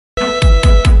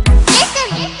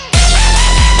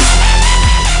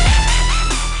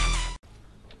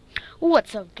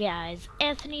What's up, guys?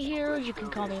 Anthony here. You can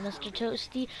call me Mr.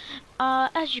 Toasty.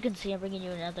 As you can see, I'm bringing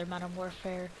you another Modern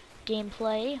Warfare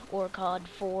gameplay, or COD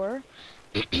 4.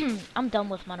 I'm done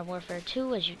with Modern Warfare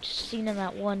 2, as you've seen in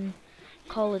that one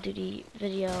Call of Duty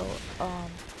video.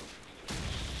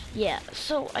 Yeah,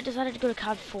 so I decided to go to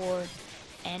COD 4,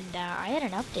 and I had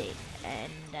an update,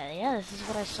 and yeah, this is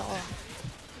what I saw.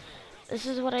 This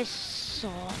is what I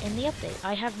saw in the update.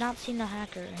 I have not seen a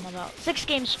hacker in about 6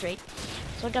 games straight.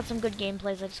 So I got some good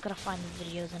gameplays. I just gotta find the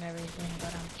videos and everything.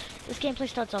 But this gameplay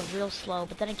starts off real slow,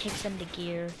 but then it kicks into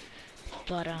gear.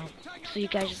 But so you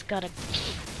guys just gotta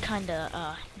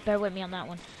kinda bear with me on that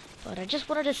one. But I just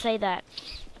wanted to say that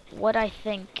what I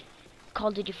think Call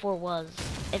of Duty 4 was,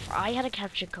 if I had a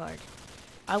capture card,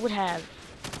 I would have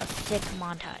a sick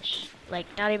montage. Like,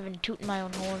 not even tooting my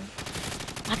own horn.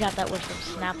 I got that word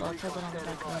from Snapple, it says it on the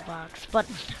back of the box. But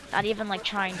not even like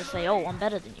trying to say, oh, I'm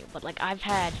better than you. But like, I've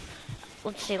had,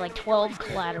 let's say, like 12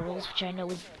 collaterals, which I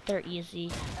know they're easy,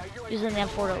 using the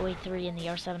M403 and the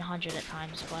R700 at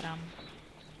times. But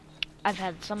I've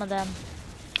had some of them.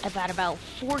 I've had about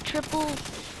 4 triples,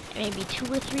 maybe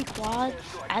 2 or 3 quads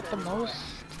at the most.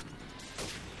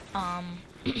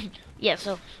 Yeah,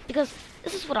 so, because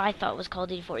this is what I thought was Call of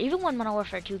Duty 4. Even when Modern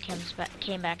Warfare 2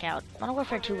 came back out, Modern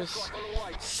Warfare 2 was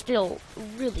still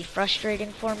really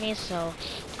frustrating for me, so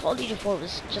Call of Duty 4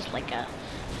 was just like a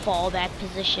fallback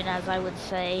position, as I would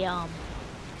say.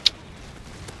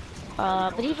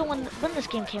 But even when this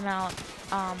game came out,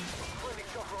 not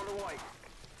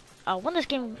when this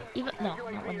came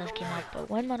out, but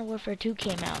when Modern Warfare 2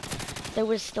 came out, there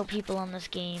was still people on this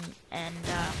game, and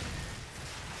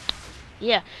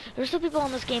yeah, there were still people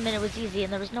on this game, and it was easy,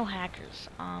 and there was no hackers.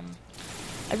 I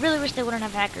really wish they wouldn't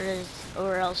have hackers,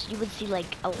 or else you would see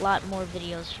like a lot more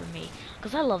videos from me,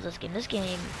 because I love this game. This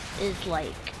game is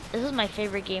like, this is my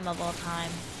favorite game of all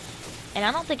time, and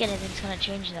I don't think anything's gonna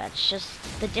change that. It's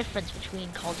just the difference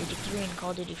between Call of Duty 3 and Call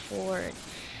of Duty 4.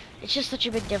 It's just such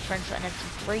a big difference, and it's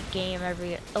a great game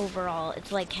overall.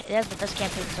 It's like, it has the best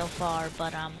campaign so far,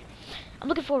 but I'm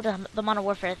looking forward to the Modern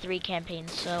Warfare 3 campaign,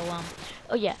 so,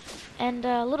 oh yeah, and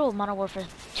a little Modern Warfare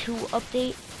 2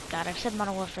 update. God, I've said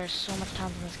Modern Warfare so much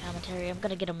times in this commentary, I'm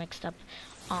gonna get them mixed up.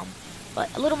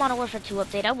 But a little Modern Warfare 2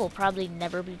 update. I will probably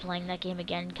never be playing that game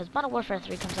again, because Modern Warfare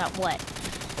 3 comes out,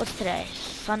 what's today?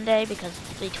 Sunday, because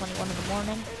it's 3:21 in the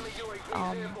morning.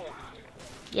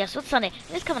 Yeah, so it's Sunday,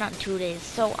 and it's coming out in 2 days,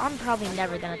 so I'm probably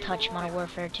never gonna touch Modern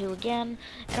Warfare 2 again,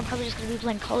 and I'm probably just gonna be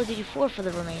playing Call of Duty 4 for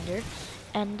the remainder,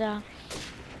 and,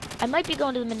 I might be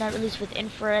going to the midnight release with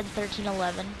Infrared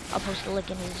 1311. I'll post a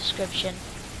link in the description.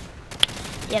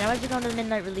 Yeah, and I might be going to the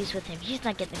midnight release with him. He's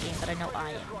not getting the game, but I know I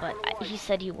am. But he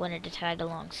said he wanted to tag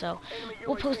along, so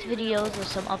we'll post videos of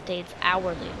some updates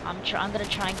hourly. I'm gonna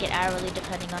try and get hourly,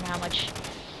 depending on how much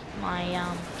my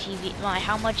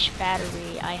how much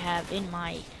battery I have in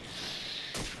my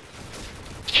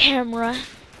camera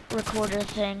recorder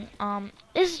thing.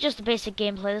 This is just a basic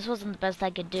gameplay. This wasn't the best I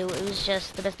could do. It was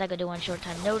just the best I could do on short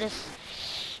time notice.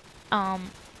 The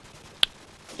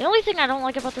only thing I don't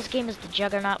like about this game is the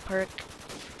Juggernaut perk.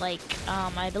 Like,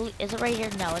 I believe, is it right here?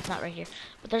 No, it's not right here.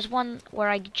 But there's one where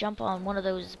I jump on one of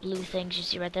those blue things you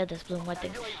see right there, this blue and white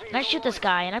thing. And I shoot this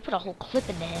guy, and I put a whole clip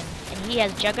into him, and he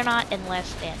has Juggernaut and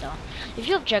Last Stand on. If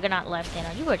you have Juggernaut and Last Stand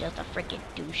on, you are just a freaking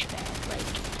douchebag. Like,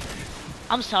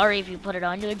 I'm sorry if you put it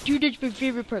on. You're like, dude, that's my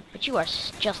favorite perk. But you are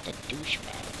just a douchebag.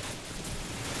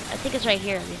 I think it's right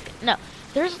here. No,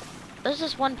 there's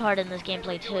this one part in this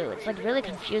gameplay too. It's like really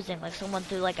confusing. Like someone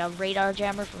threw like a radar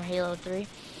jammer from Halo 3.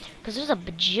 Because there's a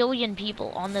bajillion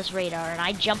people on this radar, and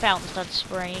I jump out and start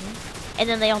spraying, and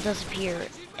then they all disappear,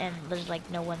 and there's like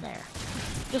no one there.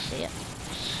 You'll see it.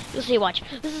 You'll see. Watch.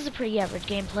 This is a pretty average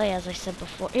gameplay, as I said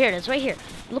before. Here it is, right here.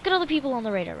 Look at all the people on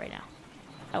the radar right now.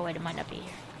 Oh wait, it might not be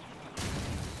here.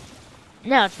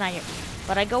 No, it's not here.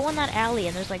 But I go in that alley,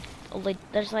 and there's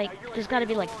got to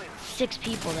be like 6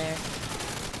 people there.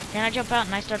 And I jump out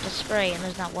and I start to spray, and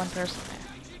there's not one person there.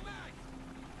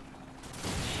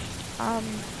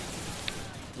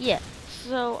 Yeah.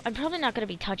 So I'm probably not going to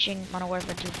be touching Modern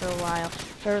Warfare 2 for a while.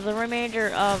 For the remainder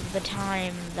of the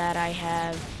time that I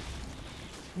have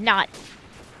not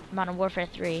Modern Warfare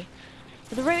 3.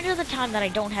 For the remainder of the time that I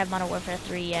don't have Modern Warfare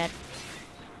 3 yet,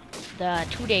 the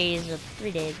 2 days or 3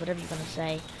 days, whatever you're gonna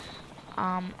say.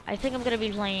 I think I'm gonna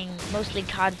be playing mostly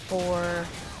COD 4.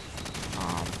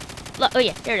 Look, oh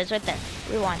yeah, there it is, right there.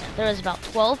 Rewind. There was about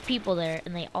 12 people there,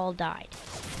 and they all died.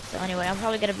 So anyway, I'm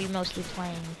probably gonna be mostly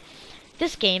playing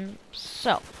this game.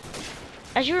 So,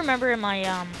 as you remember in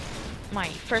my my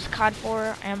first COD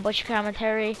 4 ambush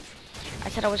commentary, I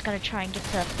said I was gonna try and get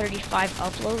to 35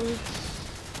 uploads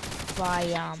by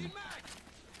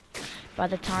by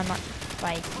the time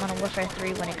by Modern Warfare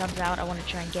 3 when it comes out. I want to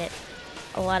try and get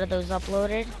a lot of those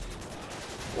uploaded.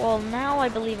 Well, now I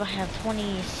believe I have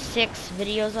 26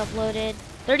 videos uploaded.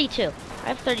 32. I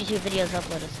have 32 videos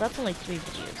uploaded, so that's only 3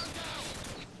 videos.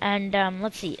 And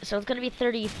let's see. So it's gonna be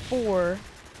 34,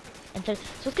 and so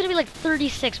it's gonna be like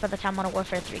 36 by the time Modern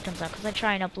Warfare 3 comes out, because I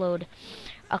try and upload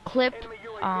a clip,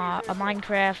 a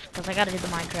Minecraft, because I gotta do the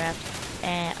Minecraft,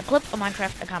 and a clip, a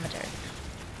Minecraft, a commentary.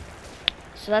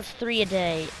 So that's 3 a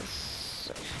day.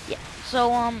 So, yeah.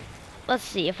 So let's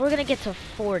see. If we're gonna get to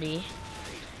 40.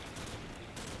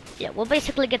 Yeah, we'll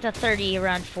basically get to 30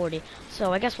 around 40.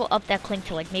 So I guess we'll up that clink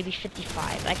to like maybe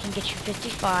 55. I can get you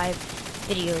 55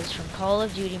 videos from Call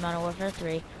of Duty Modern Warfare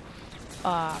 3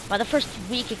 by the first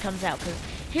week it comes out. Because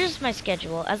here's my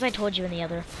schedule. As I told you in the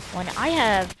other one, I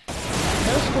have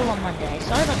no school on Monday.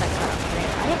 Sorry about that cut today.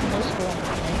 I have no school on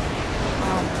Monday.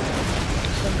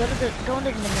 So I'm going to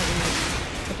the midnight league.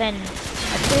 But then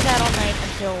I play that all night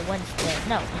until Wednesday.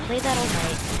 No, I play that all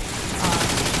night.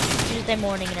 Tuesday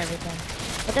morning and everything.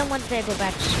 But then Wednesday I go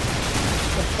back to school.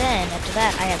 But then, after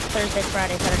that, I have Thursday,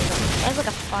 Friday, Saturday, Sunday. I have like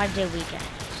a 5-day weekend.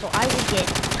 So I will get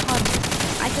tons.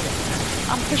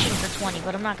 I'm pushing for 20,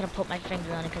 but I'm not going to put my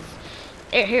finger on it because...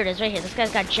 Here it is, right here. This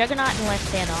guy's got Juggernaut and Last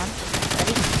Stand on.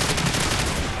 Ready?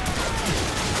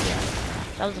 Yeah,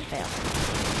 that was a fail.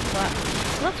 But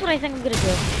so that's what I think I'm going to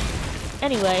do.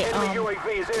 Anyway,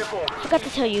 forgot to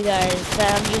tell you guys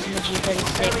that I'm using the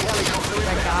G36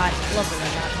 Red Dot. Love the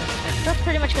Red Dot. That's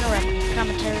pretty much gonna wrap up the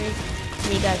commentary.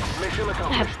 See you guys.